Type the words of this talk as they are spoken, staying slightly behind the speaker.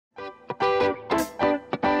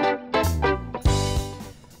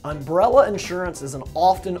Umbrella insurance is an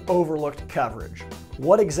often overlooked coverage.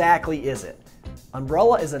 What exactly is it?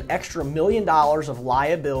 Umbrella is an extra $1 million of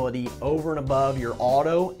liability over and above your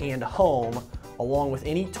auto and home, along with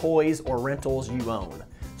any toys or rentals you own.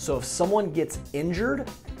 So if someone gets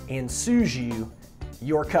injured and sues you,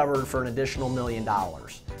 you're covered for an additional $1 million.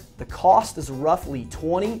 The cost is roughly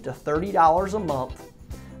 $20 to $30 a month,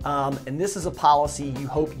 and this is a policy you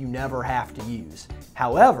hope you never have to use.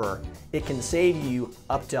 However, it can save you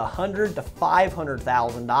up to $100,000 to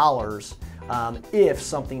 $500,000 if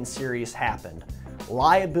something serious happened.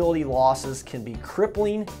 Liability losses can be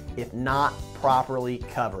crippling if not properly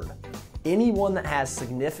covered. Anyone that has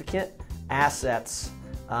significant assets,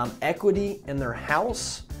 equity in their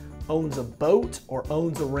house, owns a boat, or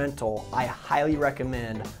owns a rental, I highly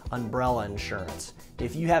recommend umbrella insurance.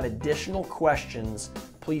 If you have additional questions,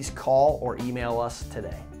 please call or email us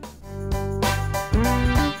today.